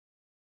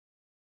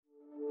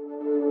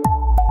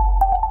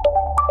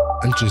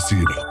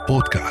الجزيرة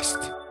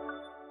بودكاست.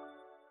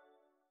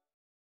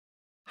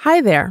 Hi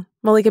there,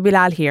 Malika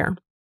Bilal here.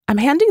 I'm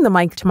handing the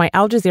mic to my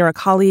Al Jazeera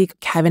colleague,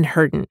 Kevin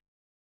Hurton.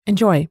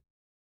 Enjoy.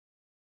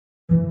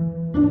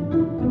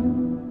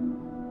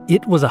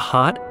 It was a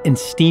hot and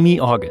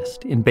steamy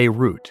August in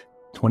Beirut,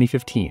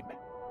 2015.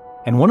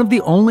 And one of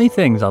the only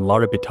things on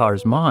Lara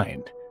Bitar's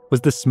mind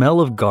was the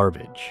smell of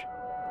garbage.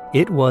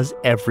 It was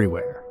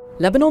everywhere.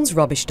 Lebanon's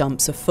rubbish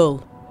dumps are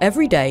full.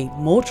 Every day,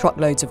 more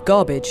truckloads of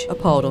garbage are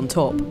piled on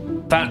top.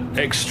 That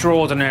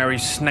extraordinary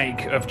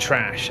snake of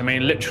trash. I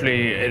mean,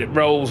 literally, it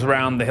rolls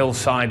around the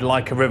hillside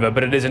like a river,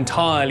 but it is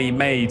entirely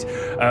made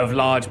of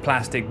large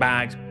plastic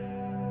bags.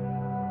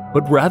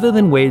 But rather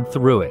than wade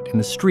through it in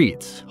the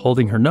streets,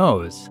 holding her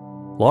nose,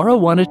 Lara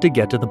wanted to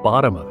get to the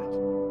bottom of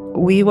it.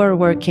 We were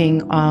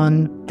working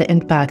on the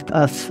impact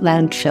of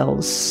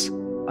landfills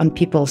on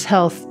people's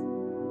health.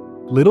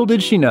 Little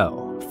did she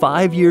know,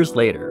 5 years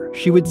later,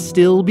 she would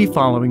still be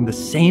following the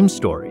same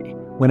story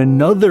when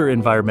another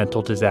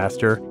environmental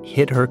disaster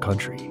hit her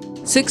country.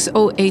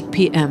 6:08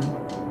 p.m.,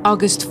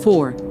 August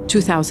 4,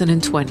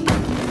 2020.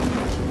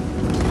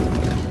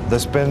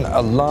 There's been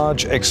a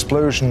large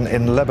explosion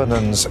in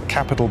Lebanon's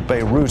capital,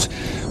 Beirut,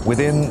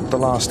 within the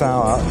last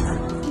hour.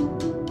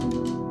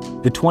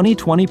 The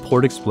 2020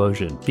 port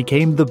explosion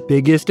became the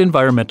biggest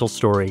environmental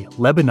story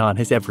Lebanon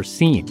has ever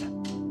seen.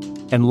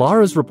 And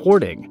Lara's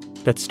reporting,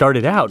 that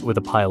started out with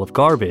a pile of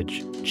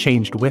garbage,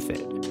 changed with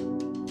it.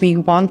 We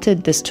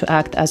wanted this to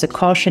act as a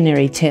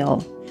cautionary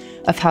tale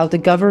of how the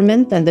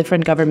government and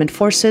different government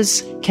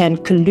forces can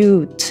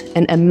collude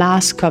in a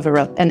mass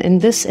cover-up, and in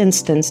this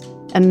instance,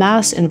 a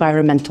mass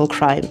environmental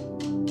crime.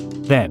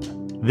 Then,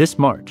 this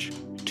March,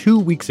 2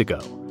 weeks ago,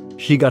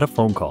 she got a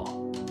phone call.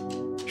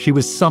 She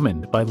was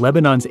summoned by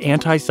Lebanon's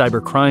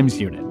anti-cyber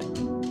crimes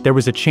unit. There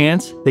was a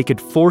chance they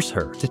could force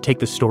her to take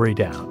the story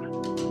down.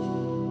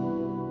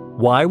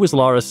 Why was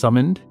Lara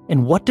summoned,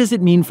 and what does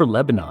it mean for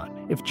Lebanon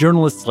if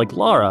journalists like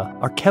Lara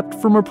are kept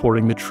from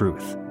reporting the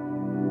truth?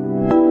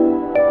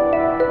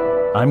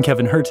 I'm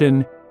Kevin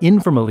Hurton, in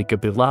for Malika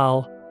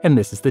Bilal, and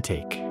this is The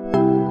Take.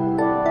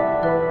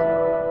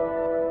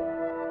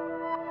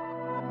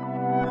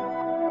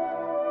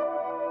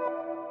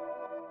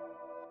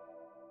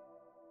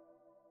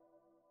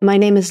 My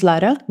name is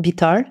Lara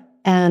Bitar,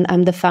 and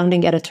I'm the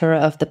founding editor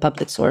of The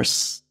Public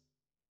Source.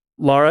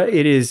 Lara,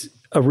 it is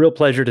a real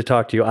pleasure to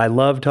talk to you. I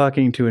love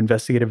talking to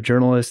investigative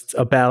journalists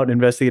about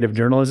investigative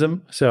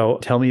journalism. So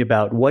tell me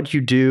about what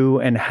you do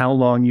and how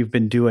long you've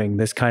been doing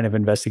this kind of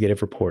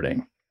investigative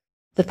reporting.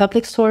 The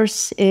Public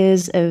Source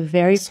is a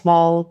very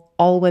small,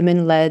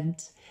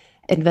 all-women-led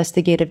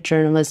investigative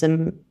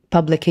journalism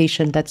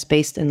publication that's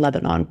based in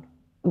Lebanon.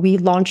 We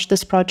launched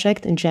this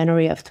project in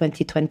January of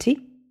 2020,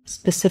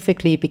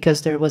 specifically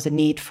because there was a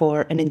need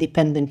for an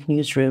independent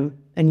newsroom,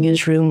 a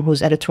newsroom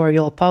whose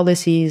editorial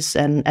policies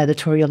and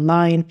editorial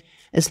line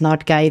is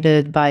not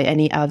guided by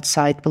any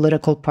outside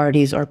political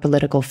parties or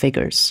political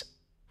figures.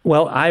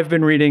 Well, I've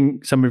been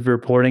reading some of your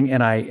reporting,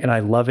 and I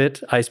love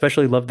it. I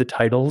especially love the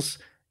titles: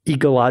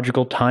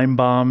 Ecological Time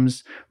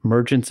Bombs,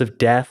 Merchants of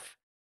Death.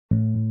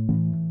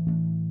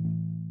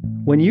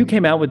 When you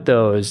came out with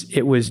those,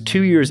 it was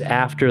 2 years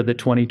after the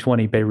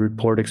 2020 Beirut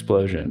port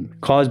explosion,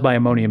 caused by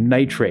ammonium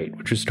nitrate,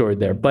 which was stored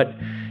there. But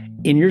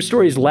in your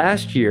stories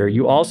last year,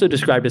 you also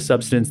described a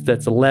substance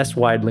that's less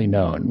widely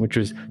known, which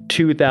was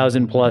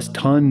 2,000 plus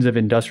tons of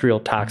industrial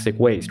toxic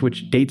waste,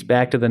 which dates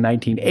back to the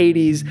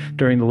 1980s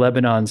during the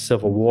Lebanon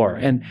Civil War.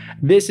 And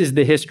this is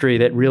the history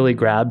that really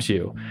grabs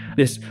you.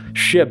 This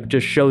ship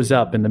just shows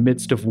up in the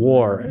midst of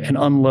war and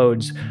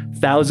unloads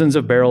thousands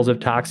of barrels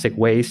of toxic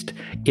waste.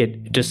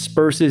 It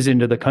disperses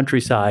into the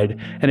countryside,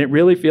 and it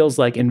really feels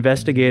like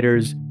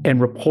investigators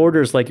and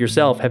reporters like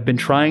yourself have been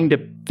trying to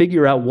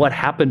figure out what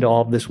happened to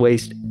all of this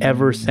waste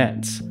ever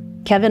since.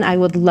 Kevin, I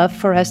would love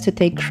for us to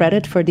take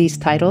credit for these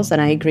titles,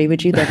 and I agree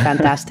with you, they're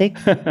fantastic.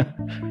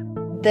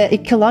 The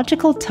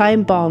ecological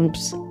time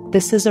bombs,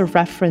 this is a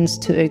reference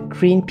to a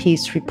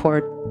Greenpeace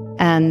report.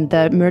 And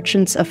the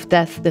Merchants of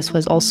Death, this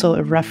was also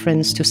a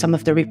reference to some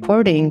of the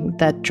reporting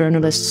that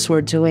journalists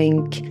were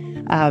doing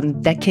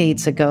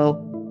decades ago.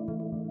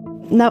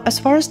 Now, as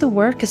far as the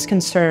work is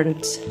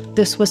concerned,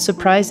 this was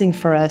surprising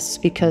for us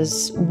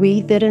because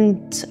we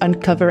didn't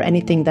uncover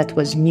anything that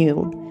was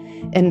new.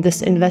 In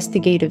this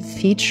investigative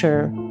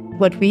feature,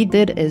 what we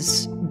did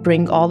is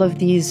bring all of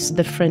these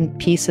different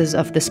pieces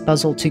of this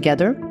puzzle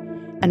together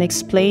and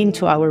explain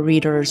to our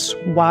readers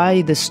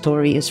why this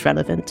story is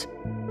relevant.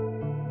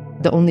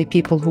 The only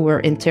people who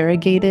were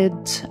interrogated,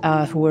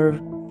 who were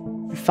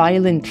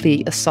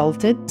violently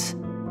assaulted,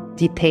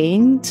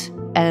 detained,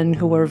 and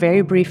who were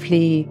very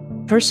briefly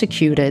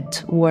persecuted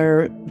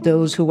were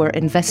those who were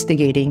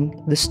investigating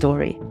the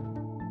story.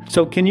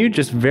 So can you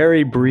just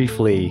very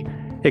briefly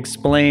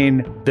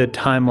explain the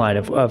timeline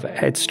of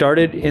it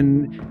started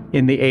in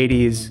the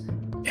 80s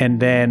and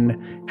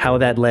then how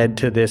that led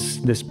to this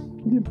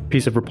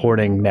piece of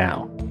reporting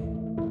now?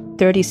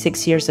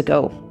 36 years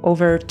ago,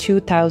 over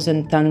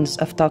 2,000 tons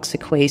of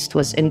toxic waste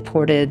was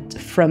imported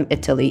from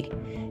Italy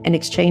in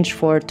exchange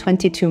for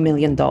 $22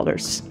 million.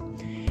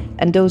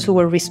 And those who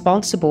were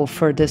responsible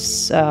for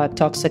this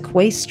toxic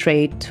waste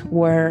trade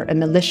were a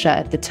militia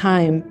at the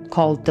time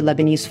called the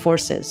Lebanese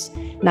Forces.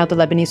 Now, the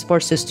Lebanese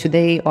Forces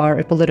today are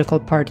a political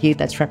party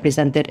that's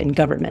represented in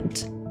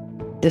government.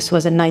 This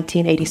was in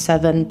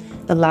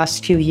 1987, the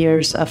last few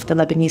years of the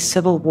Lebanese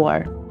Civil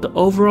War. The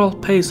overall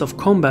pace of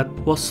combat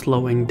was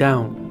slowing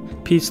down.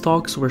 Peace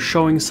talks were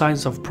showing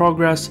signs of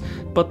progress,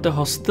 but the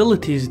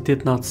hostilities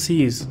did not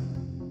cease.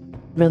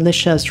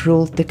 Militias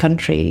ruled the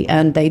country,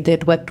 and they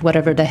did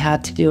whatever they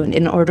had to do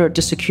in order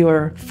to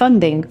secure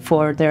funding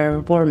for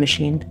their war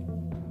machine.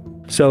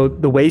 So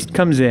the waste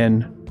comes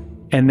in,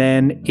 and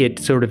then it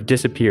sort of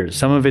disappears.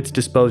 Some of it's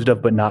disposed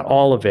of, but not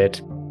all of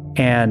it.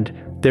 And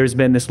there's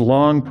been this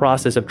long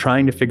process of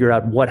trying to figure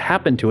out what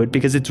happened to it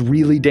because it's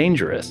really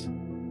dangerous.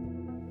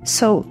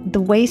 So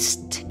the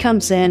waste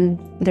comes in,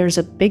 there's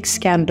a big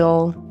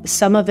scandal.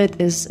 Some of it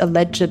is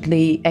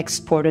allegedly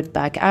exported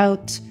back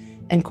out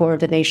in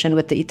coordination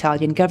with the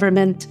Italian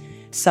government.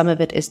 Some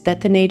of it is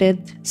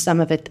detonated, some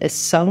of it is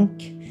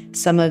sunk,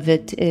 some of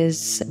it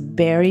is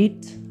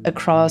buried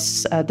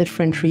across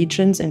different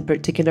regions, in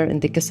particular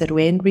in the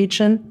Kasserine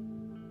region.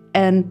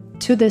 And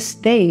to this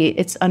day,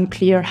 it's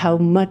unclear how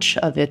much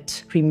of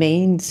it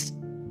remains,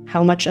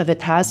 how much of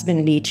it has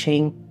been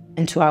leaching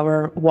into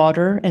our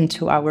water,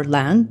 into our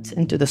land,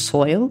 into the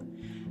soil.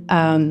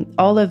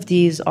 All of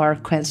these are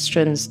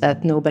questions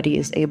that nobody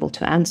is able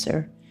to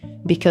answer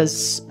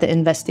because the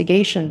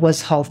investigation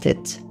was halted.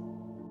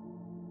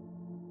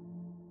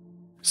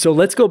 So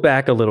let's go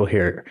back a little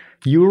here.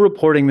 You were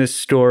reporting this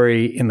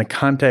story in the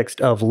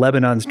context of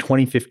Lebanon's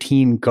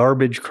 2015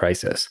 garbage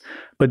crisis.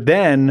 But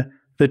then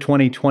the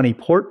 2020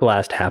 port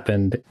blast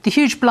happened. The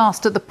huge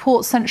blast at the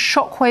port sent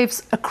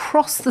shockwaves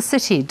across the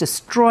city,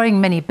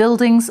 destroying many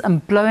buildings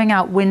and blowing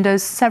out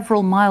windows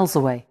several miles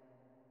away.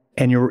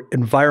 And your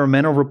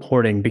environmental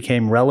reporting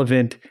became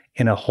relevant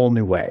in a whole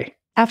new way.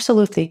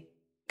 Absolutely.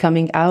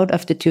 Coming out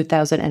of the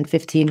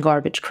 2015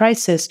 garbage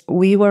crisis,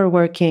 we were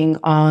working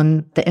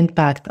on the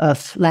impact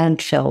of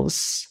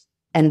landfills.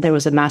 And there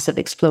was a massive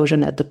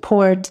explosion at the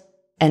port,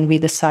 and we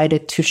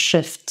decided to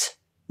shift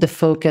the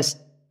focus.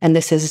 And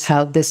this is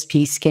how this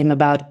piece came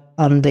about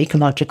on the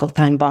ecological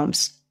time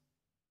bombs.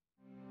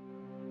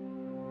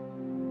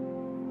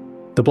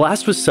 The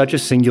blast was such a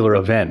singular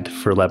event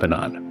for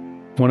Lebanon,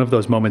 one of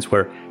those moments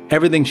where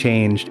everything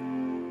changed,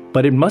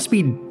 but it must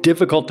be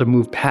difficult to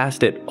move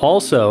past it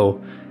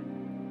also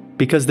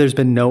because there's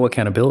been no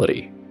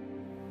accountability.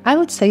 I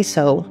would say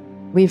so.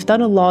 We've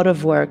done a lot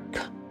of work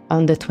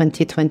on the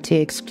 2020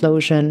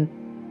 explosion.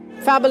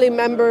 Family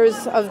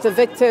members of the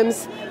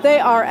victims, they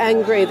are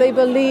angry. They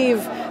believe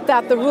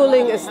that the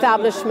ruling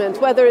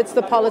establishment, whether it's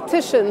the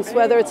politicians,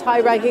 whether it's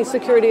high-ranking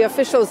security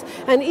officials,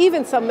 and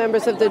even some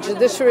members of the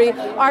judiciary,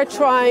 are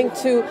trying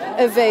to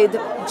evade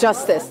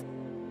justice.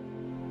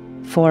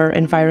 For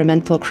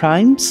environmental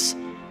crimes,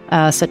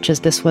 such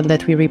as this one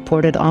that we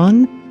reported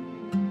on.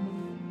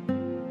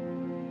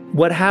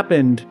 What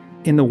happened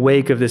in the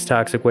wake of this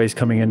toxic waste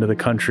coming into the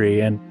country,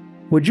 and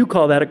would you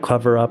call that a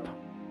cover-up?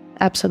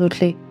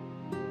 Absolutely.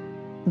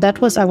 That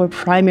was our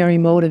primary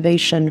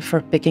motivation for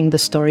picking the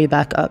story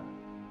back up.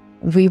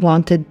 We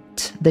wanted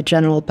the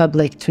general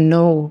public to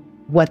know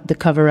what the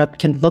cover-up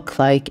can look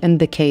like in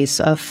the case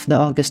of the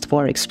August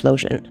 4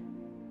 explosion.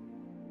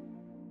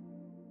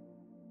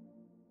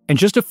 And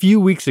just a few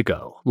weeks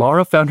ago,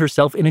 Laura found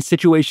herself in a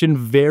situation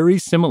very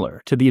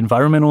similar to the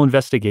environmental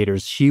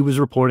investigators she was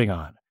reporting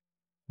on.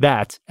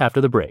 That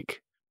after the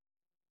break.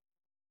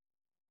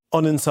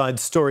 On Inside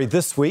Story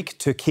this week,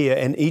 Turkey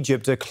and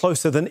Egypt are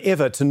closer than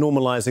ever to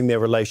normalising their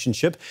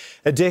relationship.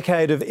 A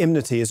decade of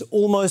enmity is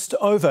almost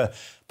over.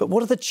 But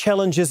what are the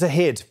challenges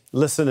ahead?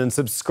 Listen and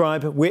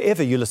subscribe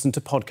wherever you listen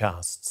to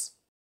podcasts.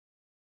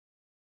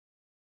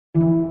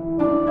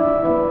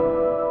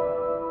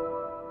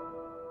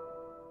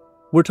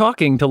 We're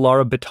talking to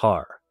Laura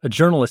Bitar, a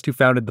journalist who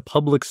founded The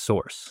Public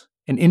Source,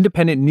 an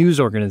independent news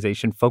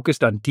organization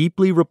focused on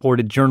deeply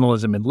reported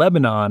journalism in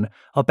Lebanon,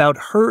 about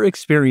her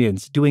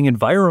experience doing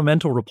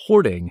environmental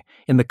reporting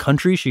in the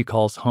country she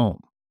calls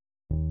home.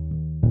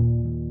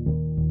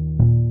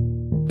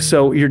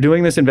 So you're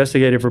doing this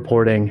investigative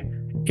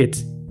reporting.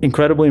 It's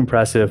incredibly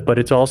impressive, but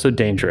it's also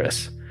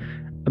dangerous.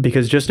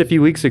 Because just a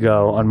few weeks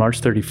ago, on March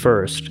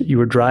 31st, you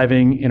were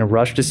driving in a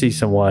rush to see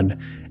someone,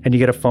 and you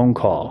get a phone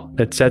call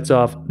that sets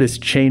off this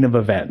chain of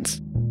events.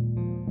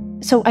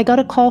 So I got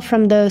a call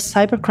from the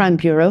Cybercrime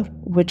Bureau,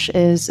 which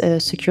is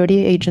a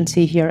security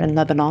agency here in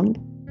Lebanon,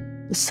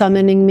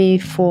 summoning me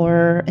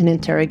for an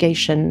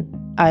interrogation.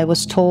 I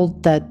was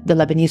told that the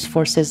Lebanese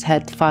forces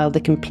had filed a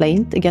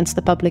complaint against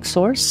the Public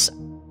Source.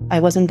 I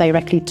wasn't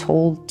directly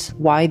told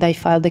why they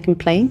filed the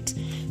complaint,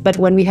 but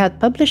when we had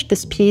published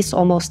this piece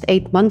almost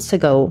 8 months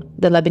ago,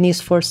 the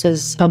Lebanese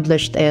forces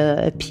published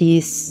a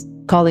piece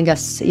calling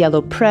us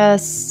yellow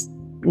press,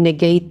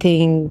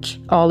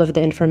 negating all of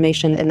the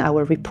information in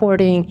our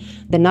reporting,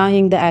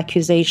 denying the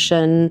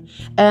accusation,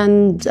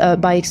 and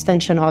by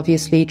extension,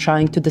 obviously,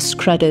 trying to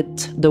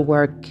discredit the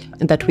work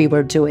that we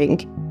were doing.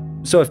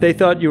 So if they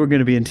thought you were going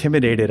to be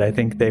intimidated, I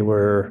think they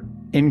were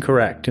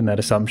incorrect in that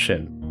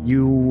assumption.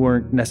 you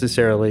weren't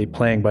necessarily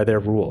playing by their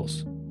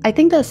rules. I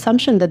think the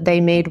assumption that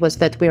they made was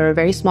that we are a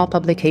very small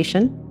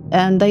publication,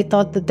 and they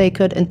thought that they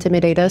could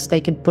intimidate us,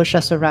 they could push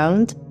us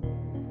around.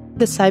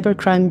 The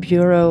Cybercrime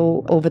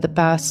Bureau over the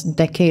past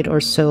decade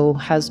or so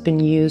has been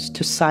used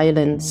to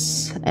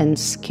silence and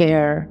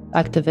scare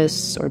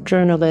activists or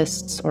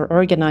journalists or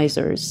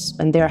organizers.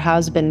 And there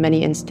has been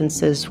many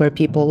instances where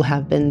people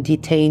have been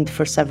detained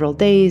for several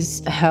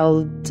days,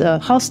 held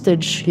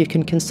hostage, you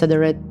can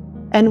consider it.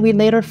 And we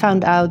later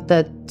found out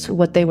that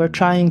what they were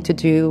trying to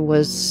do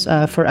was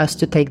for us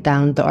to take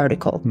down the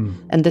article.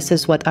 And this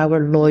is what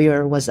our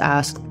lawyer was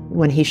asked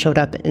when he showed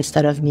up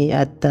instead of me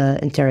at the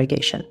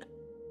interrogation.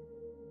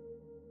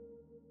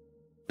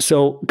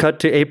 So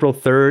cut to April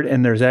 3rd,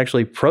 and there's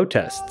actually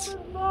protests.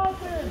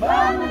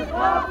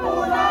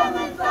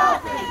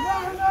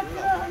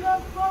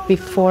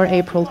 Before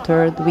April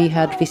 3rd, we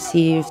had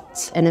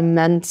received an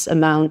immense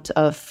amount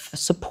of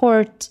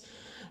support.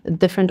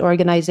 Different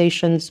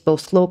organizations,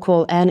 both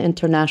local and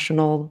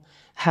international,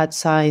 had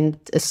signed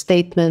a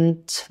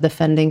statement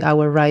defending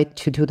our right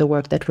to do the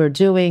work that we're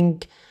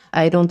doing.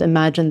 I don't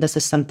imagine this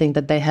is something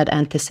that they had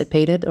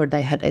anticipated or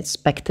they had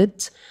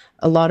expected.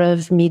 A lot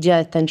of media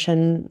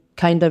attention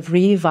kind of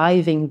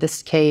reviving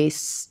this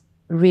case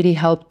really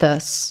helped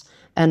us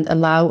and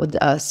allowed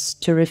us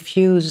to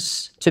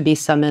refuse to be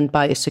summoned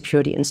by a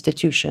security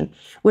institution,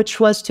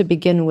 which was to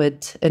begin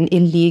with an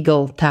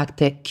illegal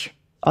tactic,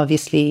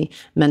 obviously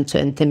meant to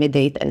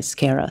intimidate and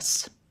scare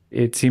us.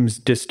 It seems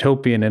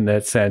dystopian in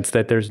that sense,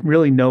 that there's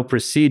really no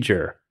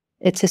procedure.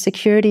 It's a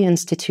security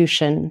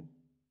institution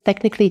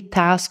technically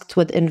tasked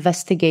with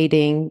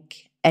investigating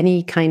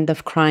any kind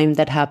of crime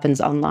that happens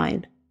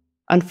online.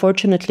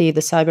 Unfortunately, the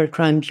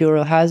Cybercrime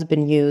Bureau has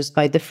been used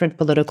by different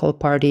political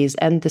parties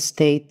and the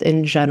state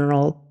in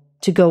general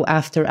to go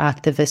after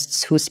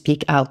activists who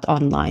speak out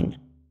online.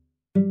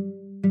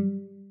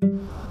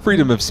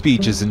 Freedom of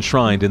speech is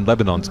enshrined in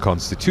Lebanon's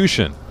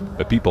constitution,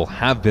 but people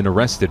have been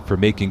arrested for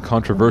making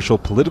controversial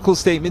political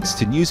statements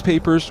to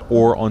newspapers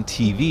or on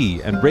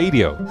TV and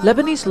radio.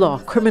 Lebanese law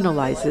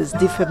criminalizes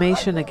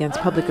defamation against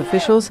public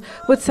officials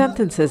with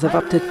sentences of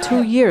up to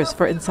 2 years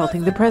for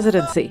insulting the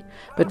presidency.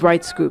 But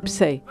rights groups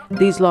say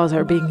these laws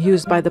are being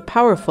used by the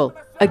powerful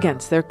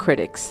against their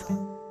critics.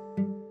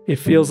 It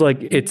feels like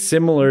it's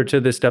similar to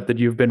the stuff that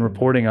you've been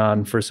reporting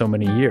on for so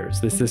many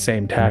years. It's the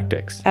same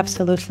tactics.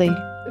 Absolutely.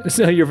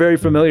 So you're very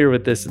familiar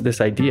with this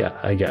idea,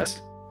 I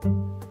guess.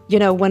 You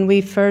know, when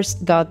we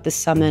first got the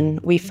summon,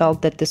 we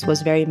felt that this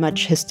was very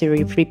much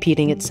history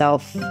repeating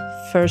itself,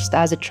 first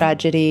as a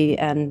tragedy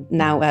and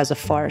now as a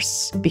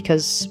farce,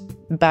 because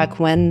back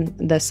when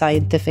the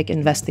scientific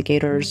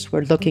investigators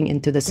were looking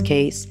into this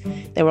case,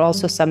 they were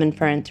also summoned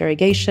for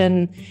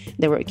interrogation.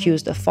 They were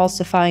accused of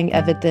falsifying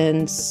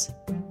evidence.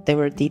 They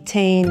were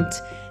detained.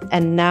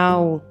 And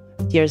now,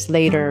 years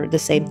later, the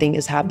same thing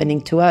is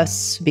happening to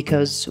us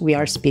because we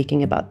are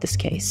speaking about this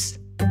case.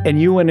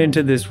 And you went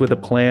into this with a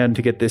plan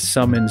to get this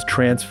summons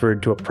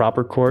transferred to a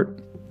proper court?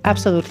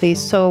 Absolutely.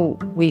 So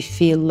we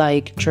feel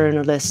like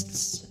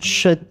journalists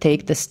should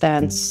take the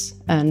stance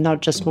and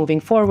not just moving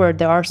forward.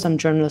 There are some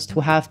journalists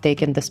who have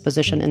taken this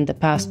position in the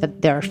past,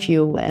 but there are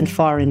few and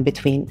far in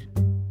between.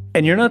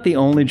 And you're not the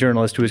only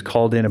journalist who is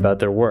called in about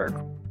their work.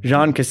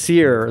 Jean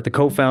Cassier, the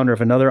co-founder of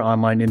another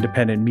online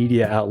independent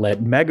media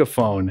outlet,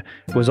 Megaphone,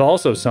 was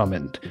also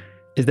summoned.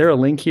 Is there a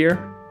link here?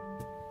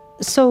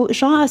 So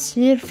Jean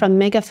Cassier from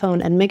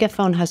Megaphone, and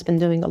Megaphone has been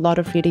doing a lot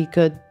of really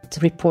good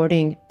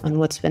reporting on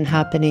what's been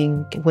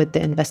happening with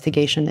the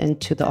investigation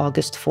into the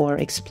August 4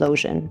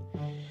 explosion.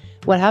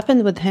 What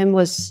happened with him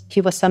was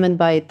he was summoned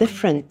by a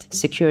different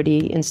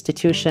security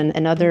institution,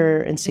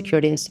 another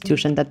security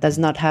institution that does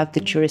not have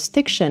the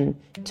jurisdiction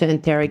to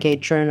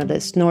interrogate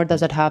journalists, nor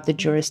does it have the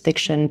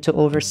jurisdiction to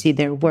oversee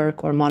their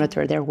work or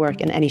monitor their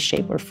work in any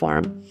shape or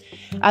form.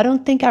 I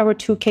don't think our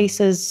two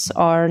cases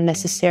are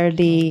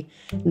necessarily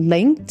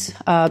linked,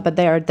 but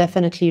they are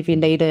definitely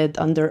related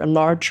under a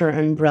larger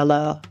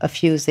umbrella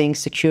of using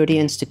security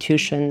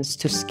institutions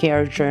to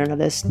scare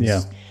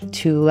journalists,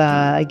 to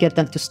get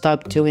them to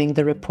stop doing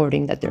the reporting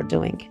that they're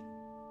doing.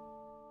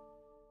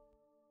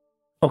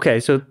 Okay,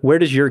 so where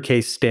does your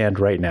case stand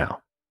right now?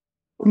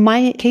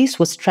 My case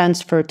was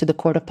transferred to the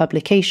Court of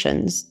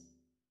Publications.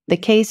 The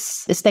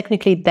case is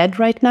technically dead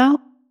right now,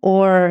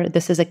 or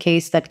this is a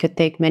case that could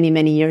take many,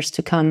 many years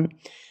to come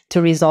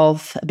to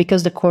resolve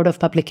because the Court of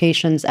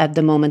Publications at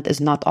the moment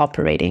is not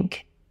operating.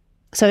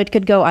 So it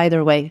could go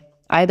either way.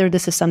 Either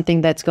this is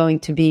something that's going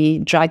to be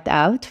dragged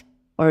out,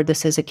 or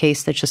this is a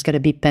case that's just going to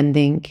be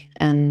pending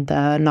and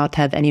not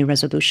have any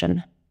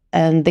resolution.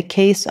 And the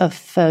case of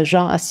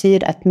Jean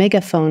Cassier at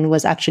Megaphone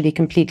was actually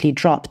completely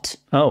dropped.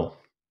 Oh.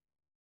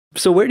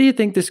 So where do you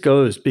think this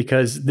goes?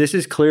 Because this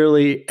is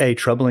clearly a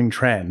troubling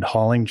trend.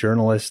 Hauling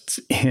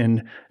journalists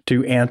in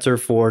to answer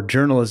for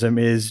journalism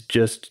is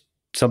just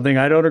something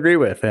I don't agree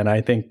with. And I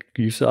think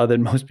you saw that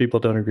most people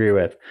don't agree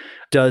with.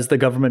 Does the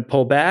government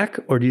pull back,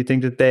 or do you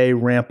think that they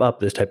ramp up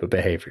this type of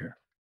behavior?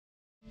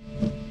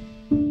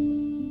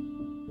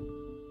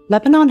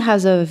 Lebanon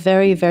has a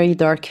very, very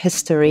dark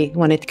history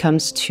when it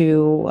comes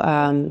to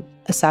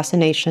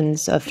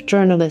assassinations of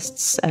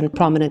journalists and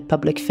prominent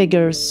public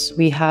figures.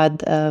 We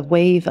had a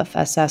wave of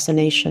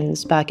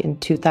assassinations back in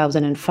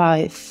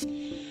 2005.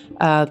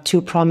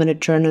 Two prominent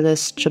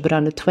journalists,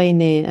 Gibran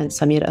Al-Twaini and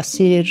Samir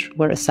Asir,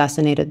 were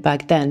assassinated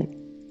back then.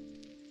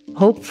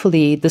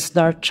 Hopefully, this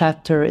dark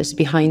chapter is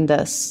behind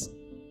us.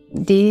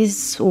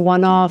 These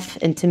one-off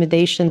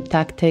intimidation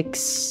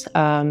tactics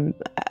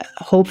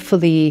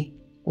hopefully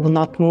will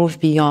not move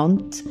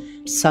beyond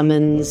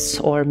summons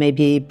or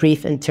maybe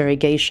brief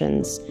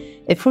interrogations.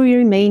 If we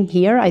remain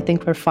here, I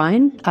think we're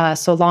fine,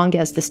 so long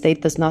as the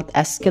state does not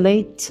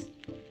escalate.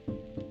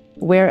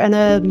 We're in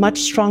a much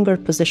stronger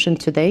position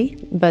today,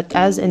 but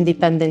as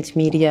independent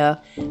media,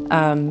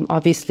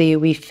 obviously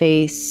we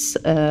face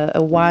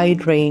a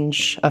wide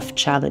range of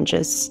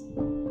challenges.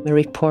 A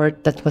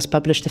report that was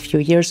published a few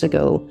years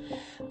ago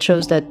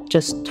shows that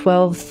just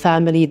 12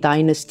 family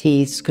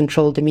dynasties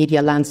control the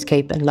media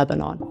landscape in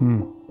Lebanon.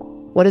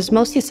 What is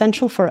most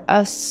essential for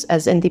us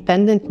as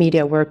independent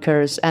media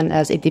workers and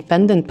as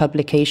independent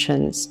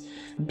publications,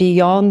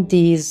 beyond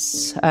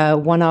these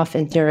one-off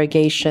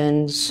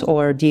interrogations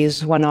or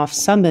these one-off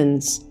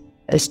summons,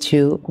 is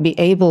to be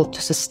able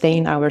to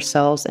sustain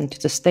ourselves and to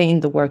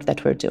sustain the work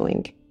that we're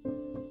doing.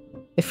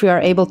 If we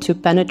are able to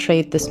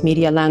penetrate this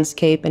media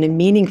landscape in a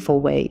meaningful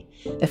way,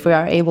 if we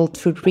are able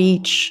to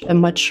reach a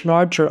much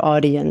larger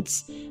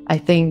audience, I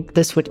think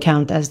this would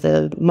count as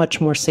the much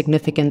more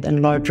significant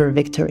and larger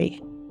victory.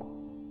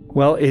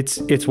 Well,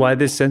 it's why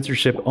this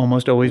censorship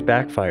almost always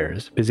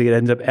backfires, because it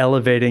ends up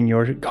elevating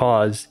your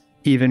cause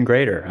even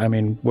greater. I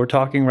mean, we're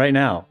talking right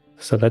now,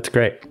 so that's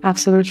great.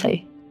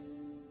 Absolutely.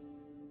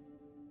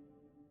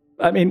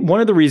 I mean,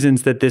 one of the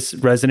reasons that this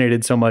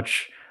resonated so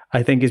much,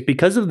 I think, is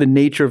because of the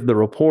nature of the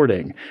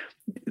reporting.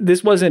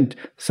 This wasn't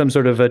some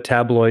sort of a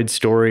tabloid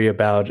story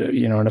about,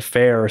 an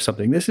affair or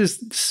something. This is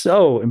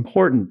so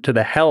important to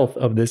the health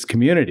of this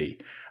community.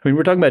 I mean,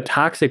 we're talking about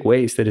toxic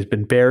waste that has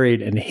been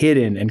buried and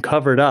hidden and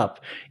covered up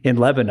in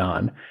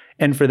Lebanon.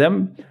 And for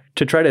them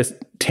to try to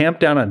tamp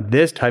down on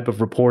this type of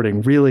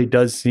reporting really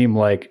does seem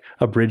like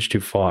a bridge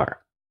too far.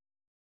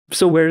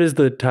 So where does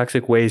the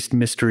toxic waste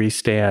mystery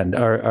stand?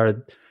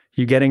 Are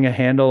you getting a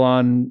handle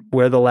on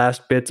where the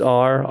last bits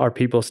are? Are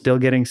people still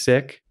getting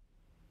sick?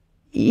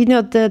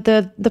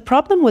 The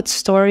problem with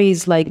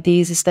stories like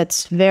these is that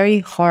it's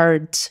very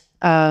hard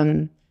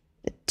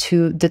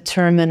to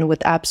determine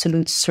with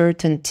absolute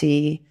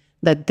certainty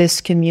that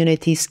this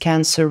community's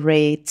cancer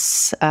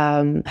rates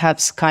have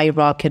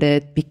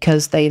skyrocketed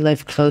because they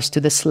live close to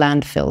this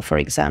landfill, for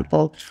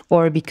example,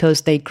 or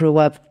because they grew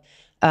up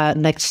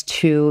next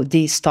to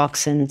these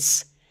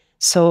toxins.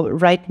 So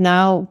right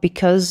now,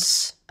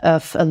 because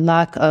of a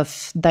lack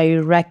of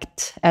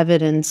direct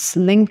evidence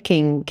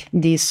linking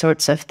these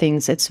sorts of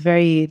things, it's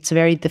very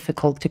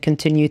difficult to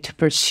continue to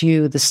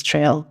pursue this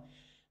trail.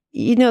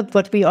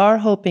 What we are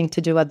hoping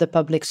to do at the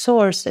Public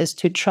Source is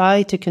to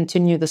try to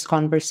continue this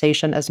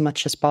conversation as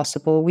much as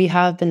possible. We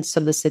have been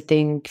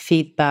soliciting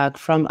feedback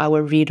from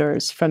our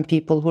readers, from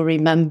people who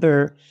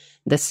remember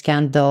the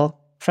scandal,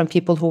 from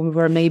people who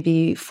were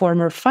maybe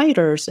former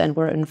fighters and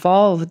were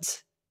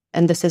involved.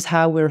 And this is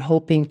how we're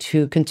hoping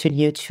to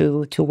continue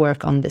to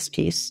work on this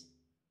piece.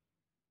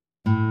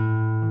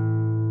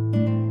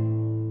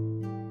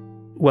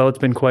 Well, it's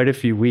been quite a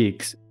few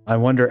weeks. I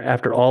wonder,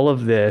 after all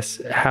of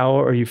this, how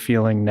are you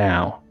feeling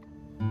now?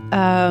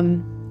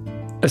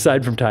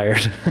 Aside from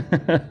tired.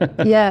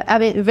 Yeah, I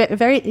mean,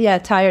 very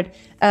tired.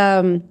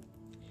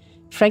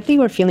 Frankly,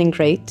 we're feeling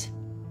great.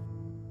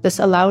 This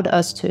allowed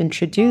us to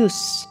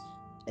introduce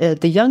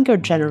the younger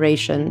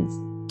generation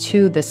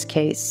to this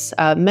case,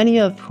 many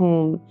of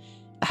whom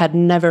had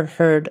never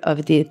heard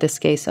of this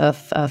case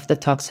of the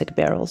toxic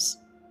barrels.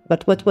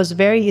 But what was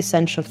very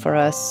essential for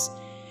us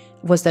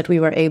was that we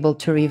were able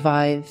to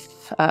revive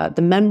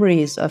the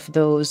memories of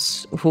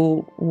those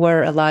who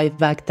were alive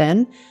back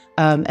then,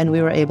 and we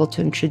were able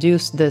to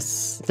introduce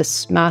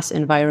this mass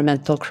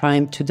environmental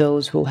crime to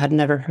those who had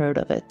never heard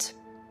of it.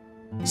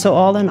 So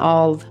all in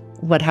all,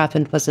 what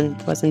happened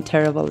wasn't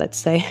terrible, let's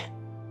say.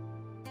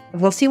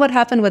 We'll see what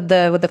happened with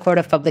the Court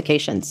of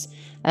Publications,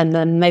 and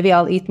then maybe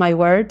I'll eat my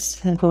words.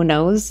 Who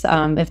knows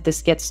if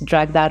this gets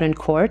dragged out in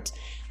court.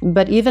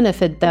 But even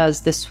if it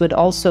does, this would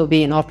also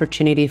be an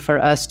opportunity for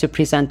us to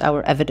present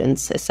our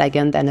evidence a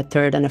second and a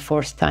third and a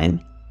fourth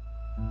time.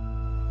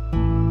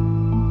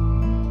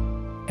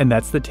 And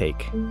that's The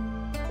Take.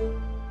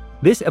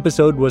 This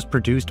episode was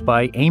produced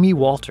by Amy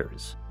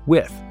Walters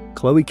with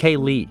Chloe K.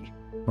 Lee,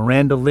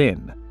 Miranda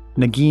Lynn,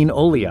 Nagin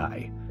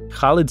Oliai,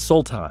 Khalid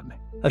Sultan,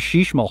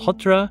 Ashish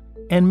Malhotra,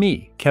 and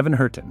me, Kevin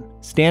Hurton,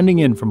 standing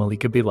in for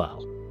Malika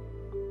Bilal.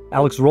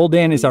 Alex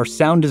Roldan is our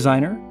sound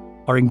designer.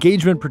 Our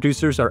engagement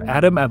producers are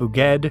Adam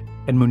Abuged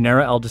and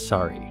Munera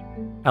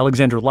Aldasari.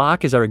 Alexander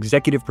Locke is our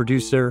executive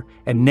producer,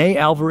 and Nay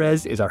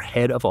Alvarez is our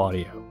head of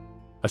audio.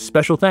 A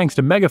special thanks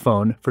to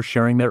Megaphone for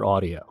sharing their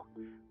audio.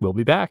 We'll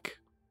be back.